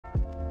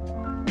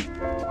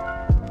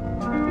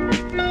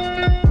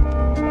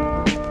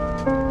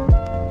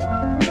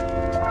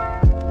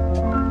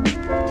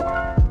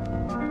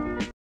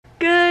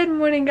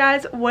morning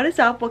guys, what is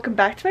up? Welcome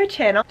back to my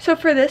channel. So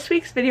for this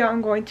week's video,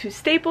 I'm going to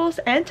Staples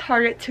and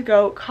Target to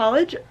go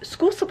college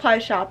school supply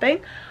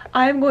shopping.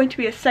 I'm going to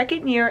be a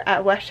second year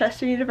at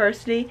Westchester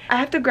University. I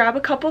have to grab a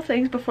couple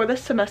things before the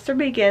semester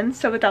begins,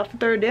 so without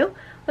further ado,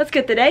 let's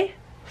get the day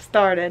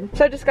started.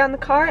 So I just got in the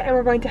car and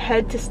we're going to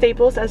head to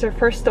Staples as our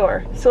first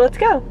store. So let's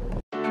go.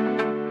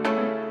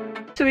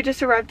 So we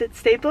just arrived at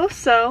Staples,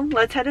 so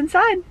let's head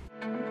inside.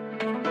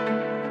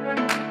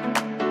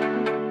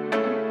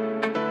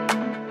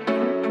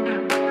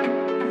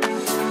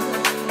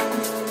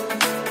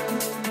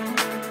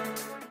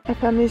 I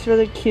found these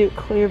really cute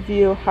clear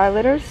view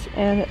highlighters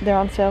and they're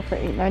on sale for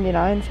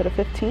 $8.99 instead of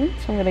 $15,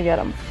 so I'm gonna get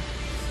them.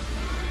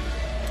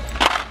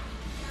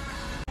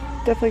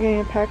 Definitely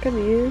getting a pack of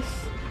these.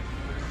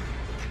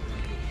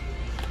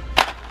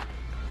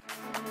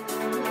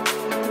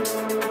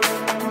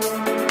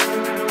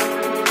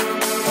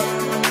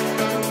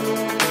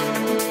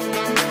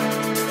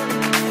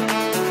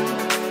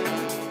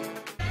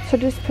 So I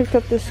just picked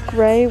up this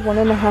gray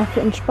 1.5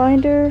 inch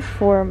binder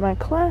for my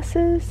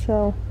classes,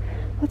 so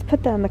let's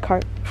put that in the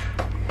cart.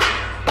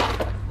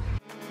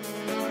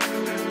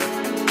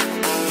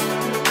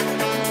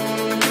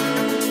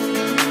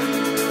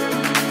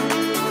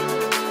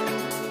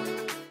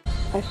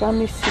 I found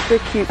these super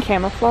cute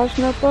camouflage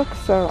notebooks,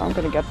 so I'm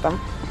gonna get them.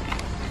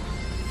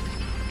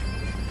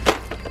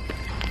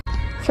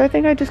 So I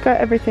think I just got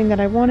everything that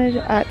I wanted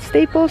at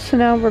Staples, so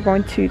now we're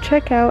going to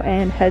check out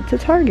and head to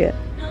Target.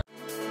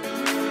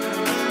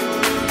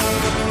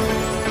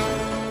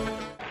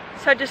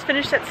 So I just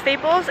finished at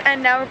Staples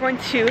and now we're going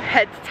to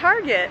head to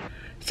Target.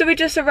 So we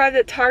just arrived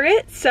at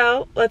Target,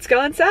 so let's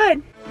go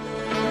inside.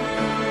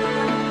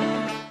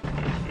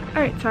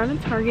 Alright, so I'm in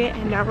Target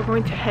and now we're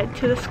going to head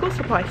to the school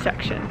supply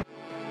section.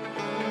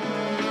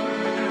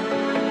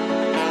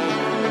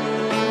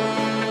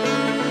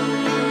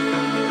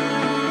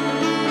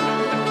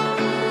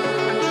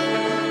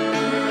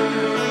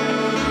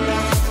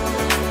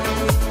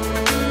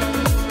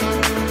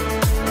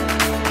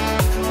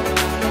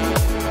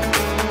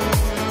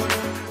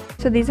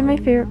 So these are my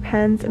favorite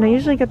pens, and I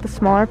usually get the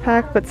smaller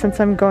pack, but since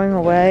I'm going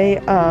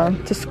away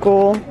to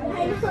school,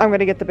 I'm going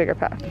to get the bigger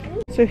pack.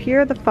 So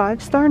here are the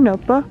 5-star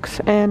notebooks,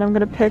 and I'm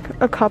going to pick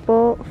a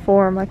couple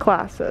for my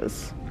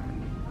classes.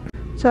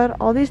 So out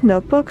of all these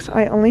notebooks,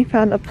 I only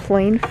found a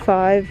plain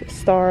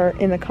 5-star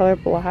in the color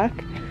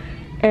black,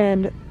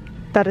 and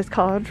that is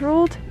college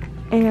ruled,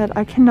 and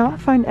I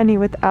cannot find any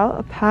without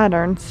a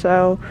pattern,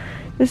 so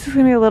this is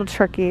going to be a little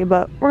tricky,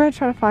 but we're going to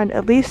try to find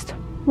at least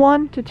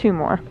 1 to 2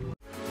 more.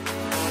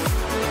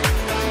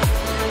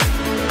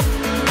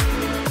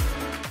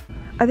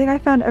 I think I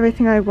found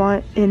everything I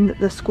want in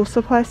the school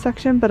supply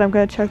section, but I'm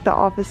going to check the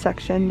office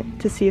section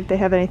to see if they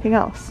have anything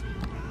else.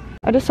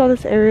 I just saw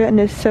this area and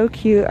it's so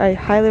cute. I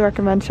highly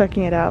recommend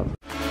checking it out.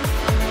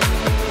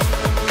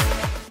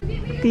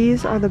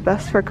 These are the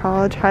best for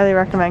college. Highly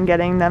recommend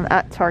getting them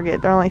at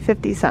Target. They're only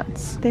 50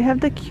 cents. They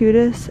have the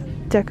cutest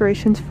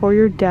decorations for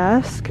your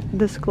desk.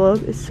 This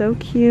globe is so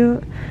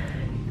cute.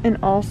 And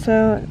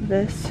also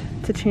this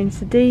to change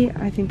the date.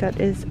 I think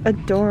that is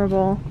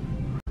adorable.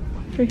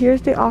 So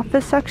here's the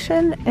office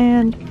section,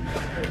 and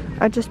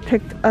I just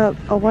picked up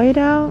a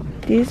whiteout.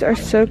 These are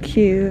so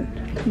cute,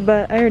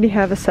 but I already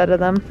have a set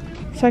of them.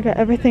 So I got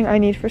everything I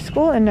need for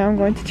school, and now I'm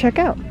going to check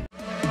out.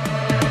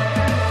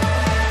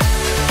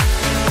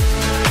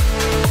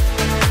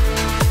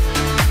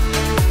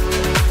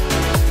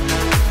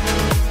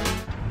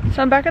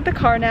 So I'm back at the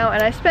car now,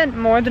 and I spent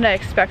more than I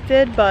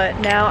expected, but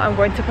now I'm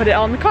going to put it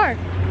all in the car.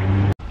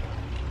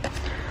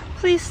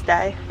 Please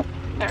stay.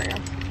 There we go.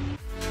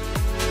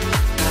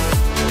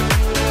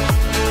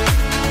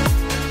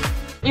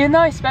 Even though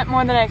I spent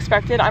more than I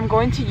expected, I'm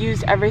going to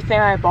use everything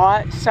I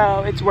bought,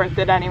 so it's worth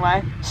it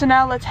anyway. So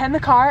now let's head in the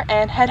car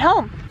and head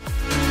home.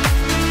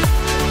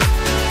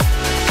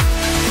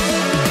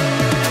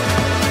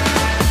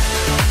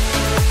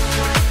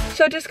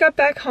 So I just got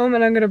back home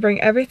and I'm going to bring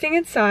everything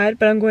inside,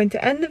 but I'm going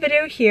to end the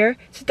video here.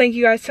 So thank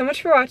you guys so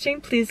much for watching.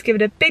 Please give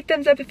it a big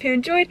thumbs up if you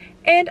enjoyed,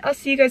 and I'll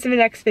see you guys in the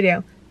next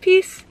video.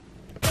 Peace!